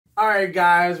Alright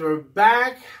guys, we're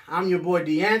back. I'm your boy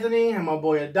D'Anthony, and my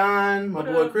boy Adon, my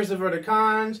boy Christopher the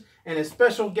Conj, and his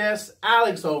special guest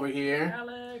Alex over here.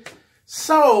 Alex.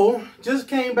 So, just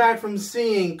came back from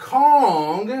seeing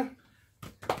Kong.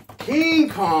 King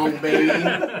Kong,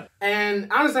 baby. And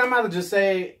honestly, I'm about to just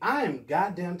say, I am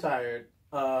goddamn tired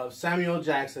of Samuel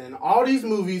Jackson. All these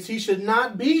movies he should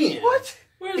not be in. What?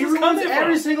 Where's He this ruins coming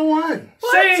every from? single one.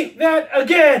 What? Say that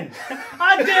again!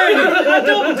 I dare you! I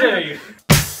double dare you!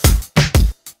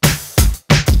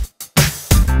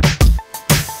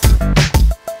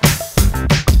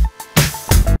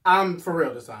 I'm for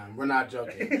real this time. We're not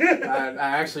joking. I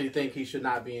actually think he should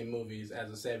not be in movies as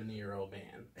a 70-year-old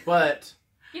man. But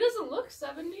He doesn't look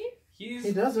 70.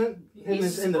 he doesn't in the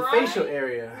spry. facial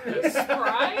area.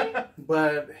 Spry?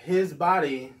 But his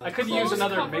body. I could Close use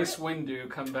another cover. Mace Windu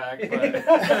come back,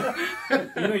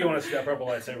 but You know you want to see that purple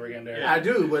lightsaber again, Derek. I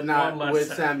do, but not One less with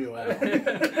time. Samuel.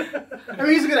 I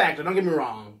mean, he's a good actor. Don't get me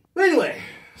wrong. But anyway,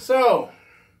 so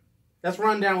let's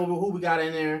run down who we got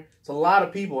in there. It's a lot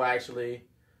of people actually.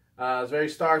 It's very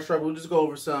star-struck. We'll just go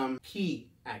over some key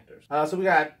actors. So we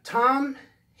got Tom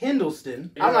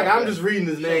Hiddleston. I'm just reading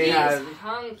his name. He's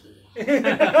hunky.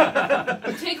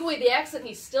 You take away the accent,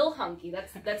 he's still hunky.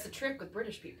 That's the trick with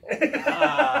British people.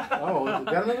 Oh, we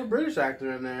got another British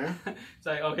actor in there. it's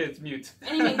like, okay, it's mute.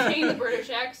 And he maintained the British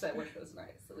accent, which was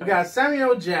nice. We got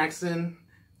Samuel Jackson,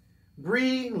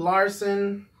 Brie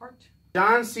Larson, Heart.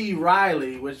 John C.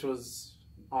 Reilly, which was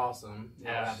awesome, I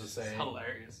would have to It's say.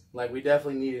 hilarious. Like, we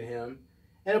definitely needed him.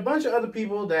 And a bunch of other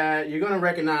people that you're going to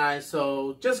recognize,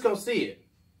 so just go see it.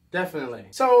 Definitely.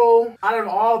 So, out of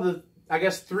all the, I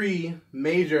guess, 3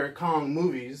 major Kong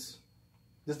movies,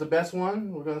 this is the best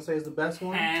one? We're going to say it's the best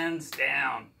one? Hands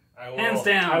down. I will. Hands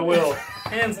down. I will.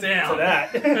 Hands down. To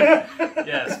that.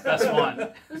 Yes, best one.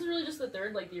 This is really just the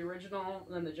third, like the original,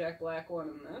 and then the Jack Black one,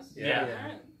 and this. Yeah.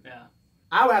 Alright. Yeah.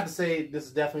 I would have to say this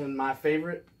is definitely my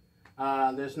favorite.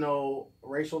 There's no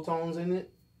racial tones in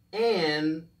it.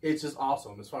 And it's just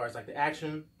awesome as far as, like, the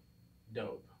action.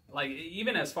 Dope. Like,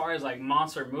 even as far as, like,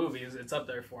 monster movies, it's up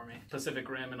there for me. Pacific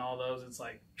Rim and all those, it's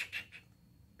like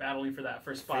battling for that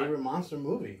first spot. Favorite monster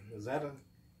movie? Is that a...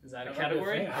 Is that a That's a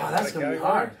category? good thing. Oh, that's going to be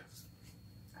hard.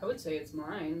 I would say it's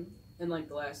mine in like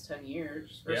the last 10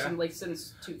 years, or Yeah.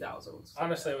 since 2000s.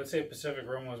 Honestly, I would say Pacific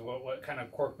Rim was what kind of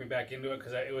quirked me back into it,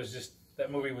 because it was just,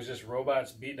 that movie was just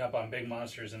robots beating up on big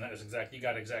monsters, and that was exactly, you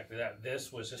got exactly that.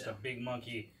 This was just a big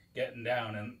monkey getting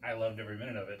down, and I loved every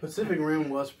minute of it. Pacific Rim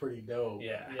was pretty dope.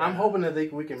 Yeah. Yeah. I'm hoping that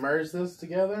we can merge this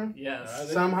together Yes.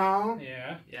 somehow.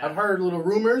 Yeah. Yeah. I've heard little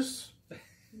rumors.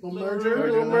 Little merger.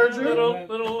 Little merger. Little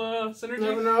synergy.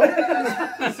 Never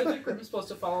know. Pacific Rim is supposed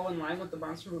to follow in line with the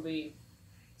monster movie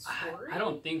story. I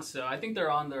don't think so. I think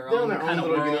they're on their They're own on their kind own of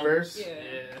little world. universe. Yeah.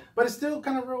 Yeah. But it's still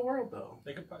kind of real world, though.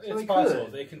 They could, So it's they possible.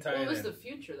 could. They can tie Well, it it was in. the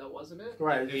future, though, wasn't it?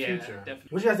 Right, the Yeah, future. definitely.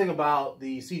 What do you guys think about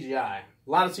the CGI?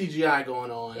 A lot of CGI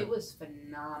going on. It was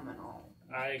phenomenal.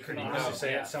 I can Pretty honestly dope,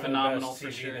 say yeah. it's some Phenomenal of the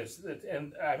for best CG sure.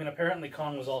 and I mean, apparently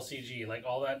Kong was all CG. Like,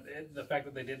 all that, the fact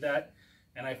that they did that,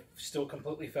 and I still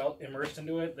completely felt immersed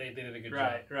into it, they did a good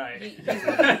Right, right.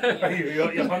 job. Are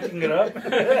you hunking it up?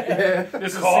 Yeah.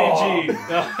 This is Kong. CG.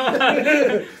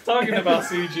 No. Talking about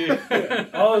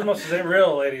CG. All those muscles ain't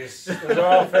real, ladies. Those are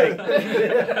all fake.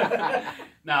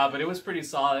 Nah, but it was pretty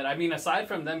solid. I mean, aside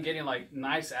from them getting like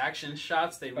nice action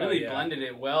shots, they really yeah. blended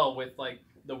it well with like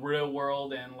the real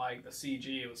world and like the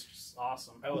CG. It was just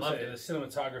awesome. I will Loved say, it. the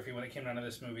cinematography when it came down to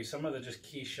this movie, some of the just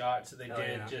key shots that they Oh,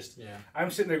 did, yeah. just Yeah.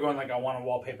 I'm sitting there going like, I want a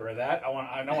wallpaper of that. I want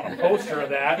a poster of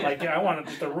that. Like, I want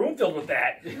just a room filled with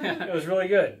that. It was really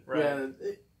good. Right. Yeah.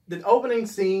 The opening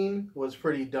scene was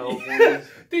pretty dope. When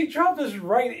They dropped us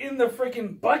right in the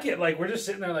freaking bucket. Like, we're just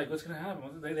sitting there like, what's gonna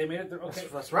happen? They made it through. Okay,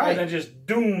 That's right. And then just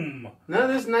doom. None of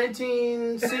this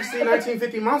 1960,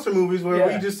 1950 monster movies where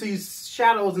we Yeah. just see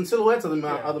shadows and silhouettes of the,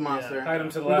 Yeah. of the monster. Item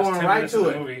to the We're last going 10 right minutes to of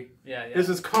the it. movie. Yeah, yeah. This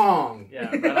is Kong. Yeah,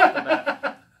 right off the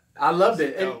bat. I loved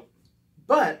it. And, Dope.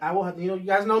 but I will have to, you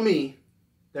guys know me.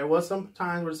 There was some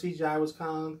times where the CGI was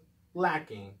kind of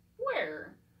lacking. Where?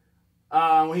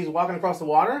 When he's walking across the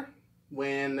water,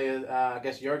 when I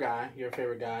guess your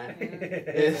favorite guy,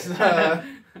 is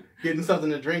getting something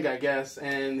to drink, I guess,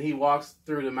 and he walks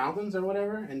through the mountains or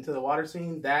whatever into the water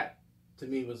scene, that to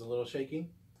me was a little shaky.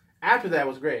 After that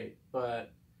was great,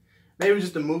 but maybe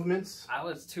just the movements. I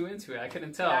was too into it. I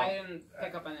couldn't tell. I didn't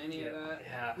pick up on any of that.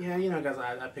 Yeah. Yeah, guys,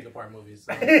 I pick apart movies.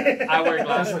 So. I wear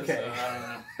glasses, That's okay. so I don't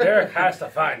know. Derek has to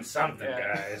find something,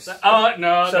 Yeah. guys. Oh,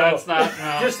 no, So, that's not.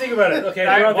 No. Just think about it. Okay,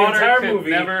 That throughout the water entire could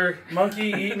movie, never. monkey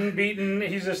eating, beaten,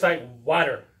 he's just like,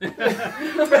 water.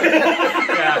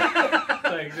 Yeah.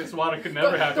 like this water could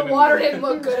never happen. The water didn't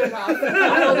look good enough.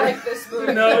 I don't like this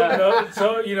movie. No.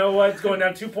 So you know what? It's going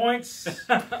down 2 points.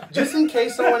 Just in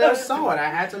case someone else saw it, I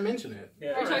had to mention it.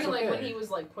 Yeah. Are you talking like okay. when he was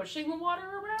like pushing the water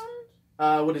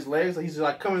around? With his legs, he's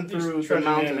like coming through the trudging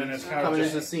in and mountains, it's kind of coming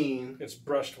just- into the scene. It's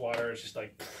brushed water. It's just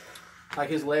like. Like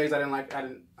his legs, I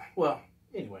didn't. Well,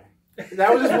 anyway,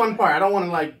 that was just one part. I don't want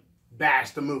to like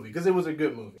bash the movie because it was a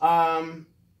good movie.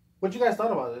 What you guys thought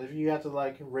about it? If you had to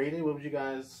like rate it, what would you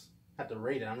guys have to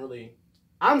rate it?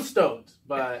 I'm stoked,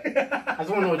 but I just want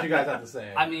to know what you guys have to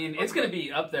say. I mean, it's gonna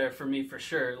be up there for me for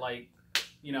sure. Like,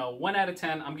 1 out of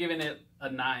 10. I'm giving it a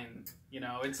 9.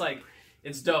 It's like,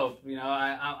 it's dope.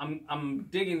 I'm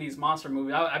digging these monster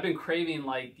movies. I've been craving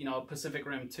like Pacific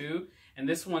Rim 2, and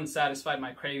this one satisfied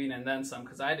my craving and then some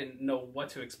because I didn't know what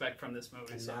to expect from this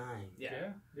movie. So Nine. Yeah.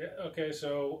 Okay,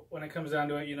 so when it comes down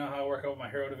to it, you know how I work out my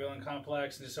hero to villain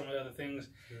complex and just some of the other things.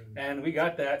 And we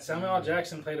got that. Samuel L.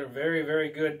 Jackson played a very, very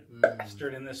good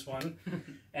bastard in this one.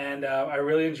 And I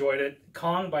really enjoyed it.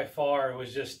 Kong, by far,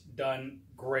 was just done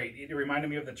great. It reminded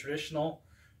me of the traditional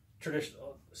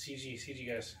CG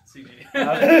guys.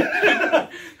 CG.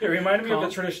 It reminded me of Kong.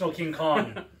 the traditional King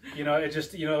Kong. It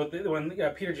just, when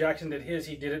Peter Jackson did his,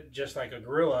 he did it just like a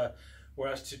gorilla,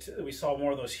 whereas we saw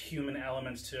more of those human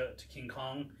elements to King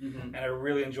Kong. Mm-hmm. And I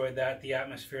really enjoyed that. The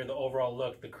atmosphere, the overall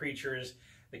look, the creatures,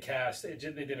 the cast, they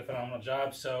did a phenomenal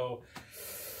job. So,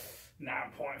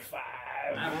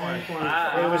 9.5.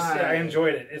 9.5. I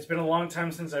enjoyed it. It's been a long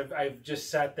time since I've just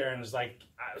sat there and was like,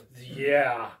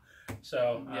 yeah.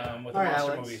 So, with a All right,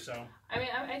 monster Alex. movie, so. I mean,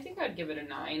 I think I'd give it a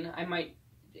 9. I might,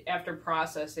 after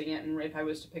processing it, and if I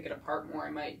was to pick it apart more, I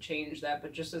might change that.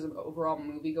 But just as an overall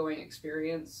movie-going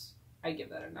experience, I'd give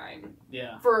that a 9.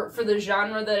 Yeah. For the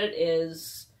genre that it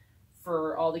is,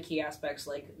 for all the key aspects,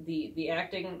 like the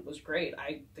acting was great.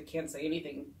 I can't say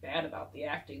anything bad about the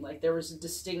acting. Like there was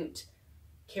distinct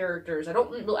characters. I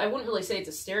wouldn't really say it's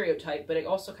a stereotype, but it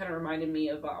also kind of reminded me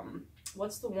of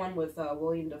what's the one with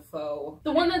William Dafoe?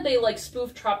 The one that they like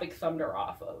spoofed Tropic Thunder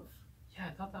off of. Yeah,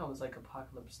 I thought that was like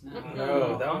Apocalypse Now.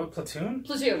 No, that was Platoon?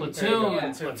 Platoon. Platoon.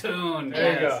 Yeah. Platoon.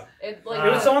 There you Yes. go. It, like,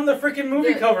 It was on the freaking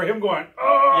movie cover, him going,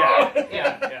 oh!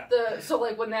 Yeah. so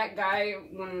like when that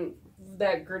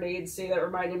grenade scene, that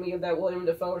reminded me of that William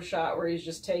Dafoe shot where he's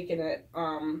just taking it.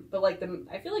 But like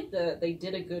I feel like they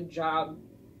did a good job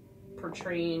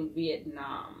portraying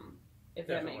Vietnam, if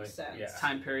Definitely, that makes sense. yeah.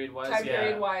 Time period wise. Time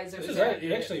period wise, it This was is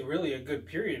accurate. actually really a good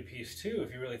period piece, too,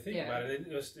 if you really think Yeah. about it.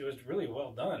 It was really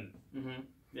well done. Mm-hmm.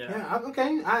 Yeah,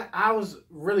 okay. I was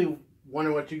really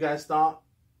wondering what you guys thought.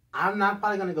 I'm not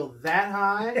probably going to go that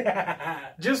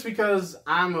high, just because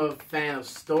I'm a fan of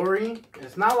story.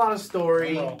 It's not a lot of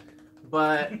story,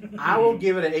 but I will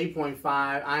give it an 8.5.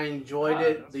 I enjoyed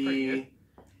it. That's pretty good.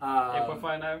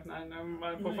 8.5,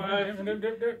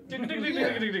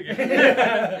 9.5.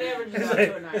 The average is out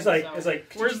to a 9. It's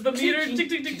like, Where's the meter? Tick,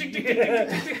 tick, tick, tick, tick,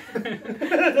 tick, tick.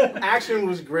 Action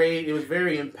was great. It was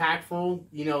very impactful.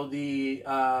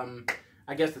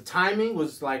 I guess the timing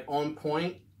was like on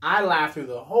point. I laughed through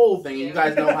the whole thing. You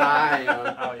guys know how I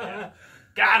am. Oh yeah,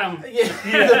 got him.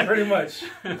 yeah, pretty much.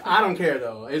 I don't care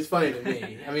though. It's funny to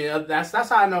me. I mean, that's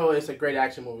how I know it's a great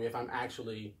action movie if I'm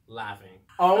actually laughing.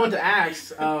 Oh, I wanted to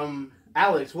ask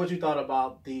Alex, what you thought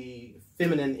about the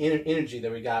feminine energy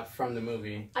that we got from the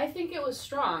movie? I think it was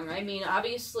strong. I mean,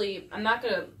 obviously,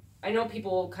 I know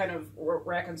people kind of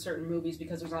rack on certain movies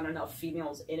because there's not enough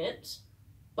females in it.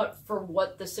 But for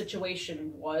what the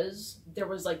situation was, there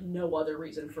was like no other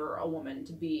reason for a woman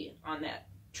to be on that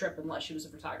trip unless she was a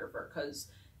photographer. Because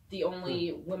the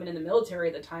only women in the military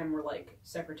at the time were like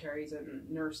secretaries and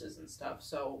nurses and stuff.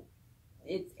 So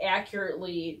it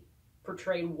accurately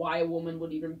portrayed why a woman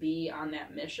would even be on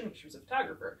that mission, because she was a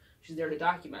photographer. She's there to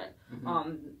document.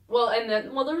 Mm-hmm.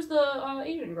 There's the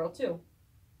Asian girl too.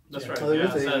 That's Yeah. right. Oh, there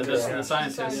Yeah, is a- the yeah.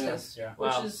 scientist. Yeah.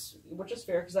 Wow. Which is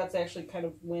fair, because that's actually kind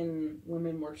of when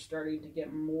women were starting to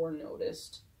get more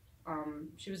noticed.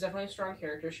 She was definitely a strong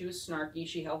character. She was snarky.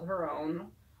 She held her own.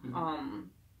 Mm-hmm.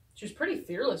 She was pretty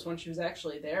fearless when she was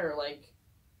actually there. Like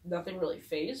nothing really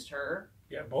phased her.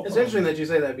 Yeah, both It's of them. interesting that you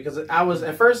say that because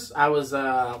at first I was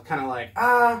kind of like,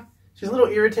 she's a little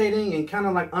irritating and kind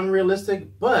of like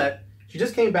unrealistic, but she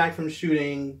just came back from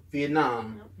shooting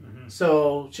Vietnam.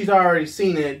 So she's already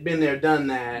seen it, been there, done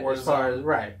that. War as far zone. as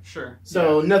right, Sure.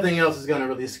 so nothing else is gonna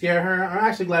really scare her. I'm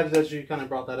actually glad that you kind of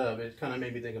brought that up. It kind of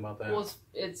made me think about that. Well,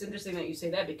 it's interesting that you say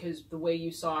that, because the way you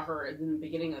saw her in the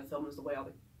beginning of the film is the way all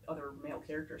the other male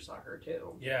characters saw her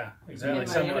too. Yeah, And exactly. by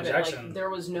the Samuel end L. of it, Jackson. like, there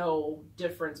was no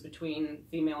difference between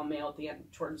female and male at the end,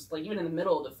 towards like even in the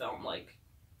middle of the film. Like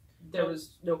there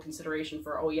was no consideration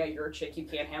for, oh yeah, you're a chick, you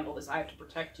can't handle this, I have to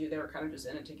protect you. They were kind of just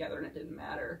in it together, and it didn't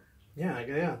matter.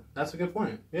 Yeah, that's a good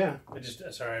point. Yeah.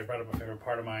 I brought up a favorite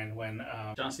part of mine when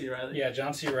John C. Reilly. Yeah,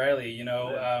 John C. Reilly.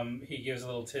 He gives a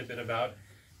little tidbit about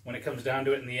when it comes down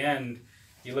to it in the end,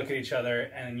 you look at each other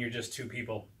and you're just two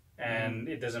people, and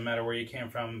it doesn't matter where you came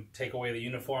from. Take away the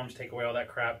uniforms, take away all that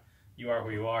crap. You are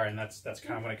who you are, and that's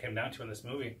kind of what it came down to in this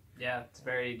movie. Yeah, it's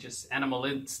very just animal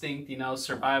instinct,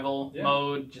 survival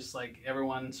mode, just like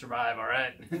everyone survive, all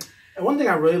right? And one thing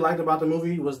I really liked about the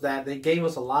movie was that they gave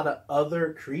us a lot of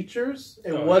other creatures.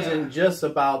 It wasn't just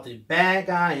about the bad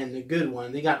guy and the good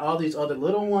one. They got all these other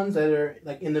little ones that are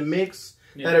like in the mix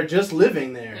that are just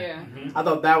living there. Yeah. Mm-hmm. I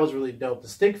thought that was really dope. The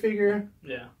stick figure.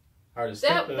 Yeah. Or the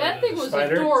That thing was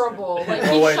spider? adorable. Like,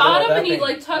 Oh, he shot him and he, thing.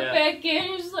 like, tucked back in.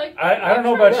 He was just like... I don't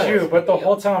know about you, but the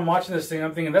whole time I'm watching this thing,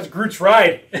 I'm thinking, that's Groot's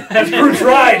ride. That's Groot's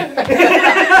ride.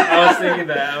 I was thinking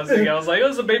that. I was like, it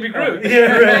was a baby Groot.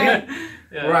 Yeah, right.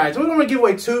 Yeah. Right, so we don't want to give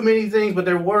away too many things, but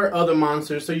there were other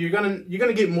monsters, so you're gonna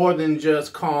get more than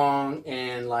just Kong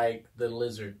and like the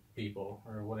lizard people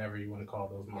or whatever you want to call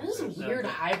those There's monsters. some weird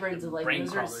hybrids of, like, Brain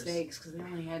lizard crawlers. snakes, because they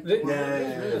only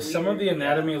had... Some of the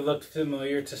anatomy looked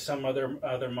familiar to some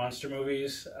other monster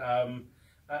movies.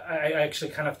 I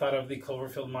actually kind of thought of the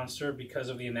Cloverfield monster because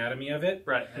of the anatomy of it.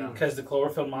 Right. Yeah. Because the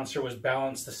Cloverfield monster was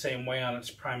balanced the same way on its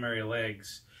primary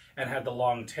legs and had the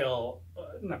long tail.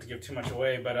 Not to give too much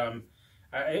away, but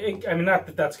I mean, not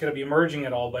that that's going to be emerging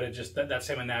at all, but it just that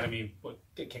same anatomy would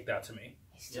get kicked out to me.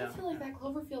 I still feel like that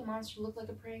Cloverfield monster looked like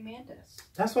a praying mantis.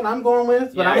 That's what I'm going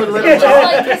with, but Yeah. I'm gonna let Yeah. them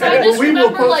talk. Because I just We will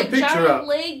remember, post a like, picture giant up.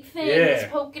 leg things Yeah.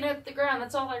 poking at the ground.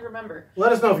 That's all I remember.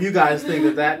 Let us know if you guys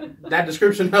think that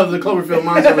description of the Cloverfield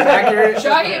monster was accurate.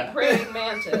 Giant Yeah. praying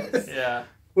mantis. Yeah.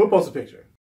 We'll post a picture.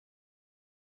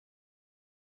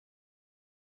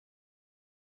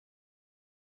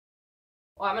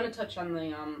 Well, I'm going to touch on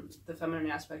the feminine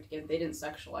aspect again. They didn't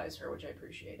sexualize her, which I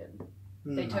appreciated.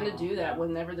 They tend to do that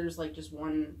whenever there's, like, just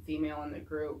one female in the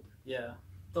group. Yeah.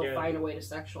 They'll find a way to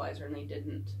sexualize her, and they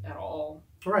didn't at all.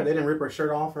 Right, they didn't rip her shirt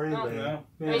off or anything. No.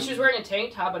 Yeah. I mean, she was wearing a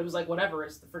tank top, but it was like, whatever,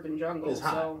 it's the freaking jungle. It's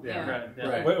hot. So, Yeah. Right. Yeah.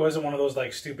 Right. It wasn't one of those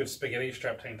like stupid spaghetti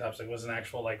strap tank tops. Like, it was an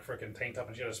actual like freaking tank top,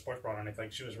 and she had a sports bra on anything.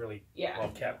 She was really Yeah. well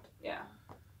kept. Yeah.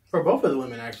 For both of the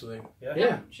women, actually. Yeah.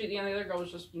 Yeah. The other girl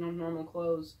was just, normal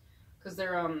clothes. Because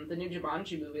they're, the new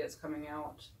Jumanji movie that's coming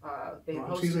out, they Oh,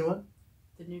 posted... excuse me, what?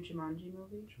 The new Jumanji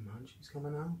movie? Jumanji's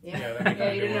coming out? Yeah, Yeah, that'd be kinda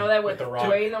you good didn't one. know that with With The Rock.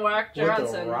 Dwayne The Rock With The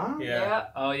Johnson. Rock? Yeah.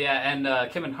 Oh, yeah.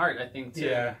 And Kevin Hart, I think, too.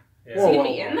 Yeah. Is he gonna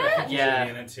be in that? Yeah.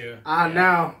 She'll be in it too.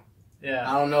 Now, Yeah.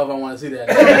 I don't know if I want to see that.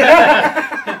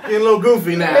 Getting a little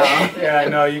goofy now. Yeah,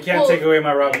 no, you can't Well- take away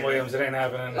my Robin Williams. It ain't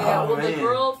happening. Yeah, Oh, well, the man.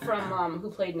 girl from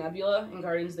who played Nebula in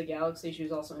Guardians of the Galaxy, she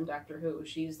was also in Doctor Who.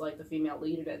 She's like the female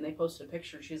lead in it, and they posted a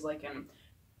picture. She's like in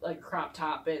like crop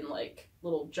top and like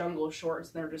little jungle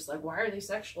shorts, and they're just like, why are they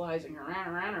sexualizing her?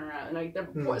 And like,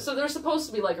 so there's supposed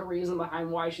to be like a reason behind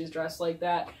why she's dressed like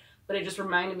that. But it just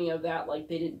reminded me of that, like,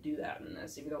 they didn't do that in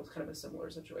this, even though it's kind of a similar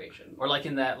situation. Or like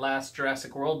in that last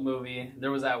Jurassic World movie,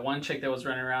 there was that one chick that was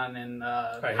running around in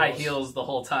high heels the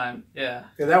whole time. Yeah.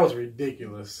 Yeah, that was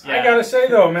ridiculous. Yeah. I gotta say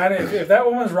though, man, if that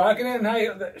woman's rocking it,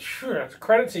 and sure,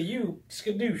 credit to you,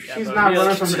 skadoosh. Yeah, She's but not really-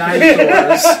 running from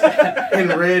dinosaurs in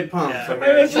red pumps. Yeah.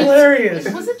 Okay? That's hilarious.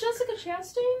 Was it Jessica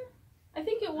Chastain? I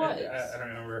think it was. I don't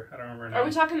remember. I don't remember. her Are we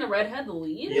name. talking the redhead, the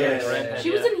lead? Yeah, the redhead, She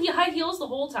was in high heels the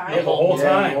whole time? The whole Yeah,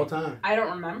 time. the whole time. I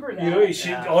don't remember that.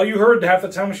 Yeah. All you heard half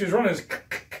the time when she was running is.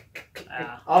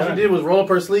 All she did was roll up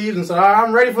her sleeves and said,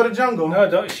 I'm ready for the jungle.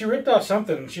 No, she ripped off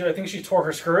something. I think she tore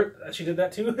her skirt. She did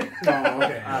that too. Oh,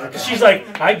 okay. She's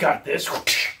like, I got this.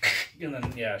 And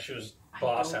then, yeah, she was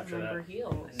boss I don't after remember that.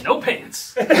 heels. No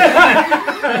pants.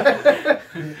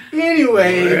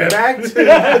 Anyway, back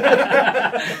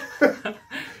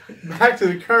to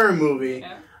the current movie.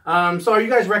 Yeah. So are you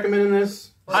guys recommending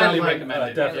this? Highly Sounds like- recommend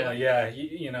it. Definitely, yeah.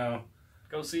 You know,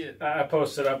 Go see it. I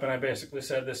posted up and I basically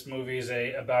said this movie is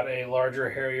about a larger,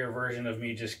 hairier version of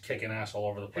me just kicking ass all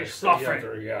over the place. It's fluffy.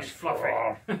 Yes. It's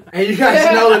fluffy. And you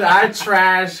guys know that I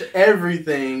trash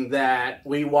everything that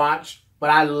we watch, but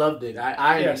I loved it.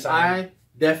 I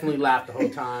definitely laughed the whole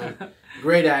time.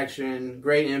 Great action,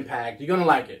 great impact. You're gonna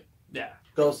like it. Yeah.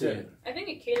 Go see it. I think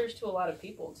it caters to a lot of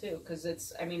people too, because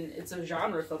it's a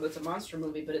genre film. It's a monster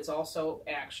movie, but it's also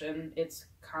action. It's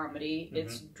comedy.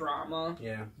 It's drama,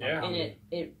 Yeah. Yeah. and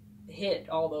it hit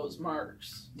all those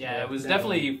marks. Yeah, it was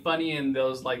definitely funny in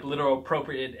those like literal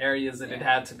appropriate areas that it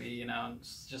had to be. You know,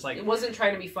 it's just like It wasn't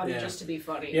trying to be funny just to be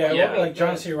funny. Yeah, Yeah. like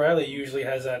John C. Reilly usually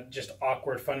has that just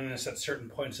awkward funniness at certain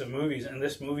points of movies, and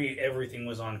this movie, everything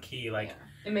was on key. Like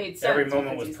it made sense. every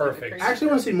moment because was he's like a perfect. crazy I actually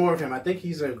want to see more of him. I think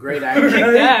he's a great actor.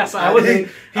 yes, I was. He's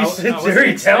I wasn't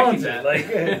very expecting talented. that.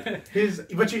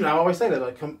 Like But you know, I always say that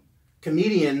like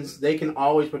comedians, they can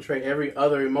always portray every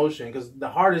other emotion because the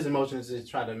hardest emotion is to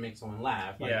try to make someone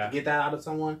laugh. Like, Yeah. to get that out of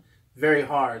someone, very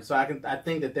hard. So I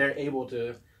think that they're able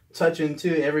to touch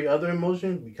into every other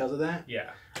emotion because of that.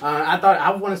 yeah, I thought I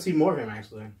want to see more of him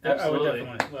actually. Absolutely. I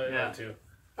would definitely Yeah. love to.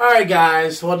 All right,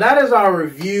 guys. Well, that is our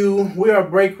review. We are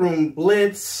Break Room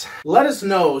Blitz. Let us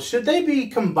know, should they be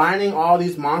combining all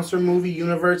these monster movie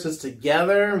universes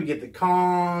together? We get the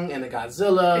Kong and the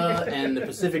Godzilla and the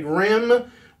Pacific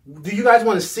Rim. Do you guys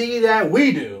want to see that?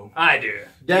 We do. I do.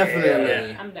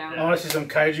 Definitely. Yeah. I'm down. I want to see some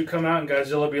kaiju come out and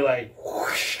Godzilla be like,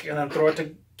 whoosh, and then throw it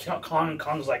to Kong, and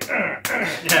Kong's like,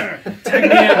 Yeah.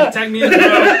 Tag me in, bro.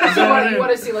 So you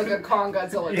want to see like a Kong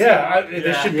Godzilla? yeah, they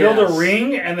Yeah. should build Yes. a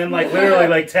ring and then like literally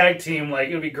like tag team, like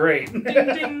it would be great. Ding,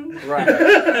 ding.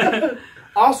 Right.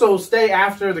 Also, stay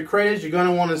after the credits. You're going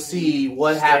to want to see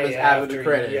what happens after the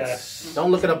credits. Yes. Don't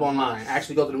look it up online.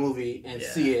 Actually go to the movie and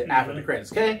see it after the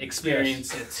credits, okay?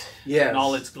 Experience it Yes. in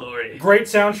all its glory. Great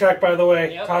soundtrack, by the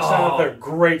way. Yep. Toss that Oh. up there.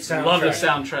 Great soundtrack. Love the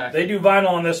soundtrack. They do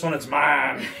vinyl on this one. It's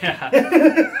mine.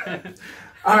 Yeah.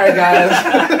 All right,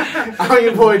 guys. I'm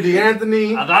your boy,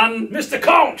 D'Anthony. Adan. Mr.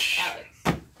 Conch.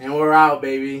 Alex. And we're out,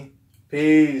 baby.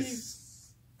 Peace.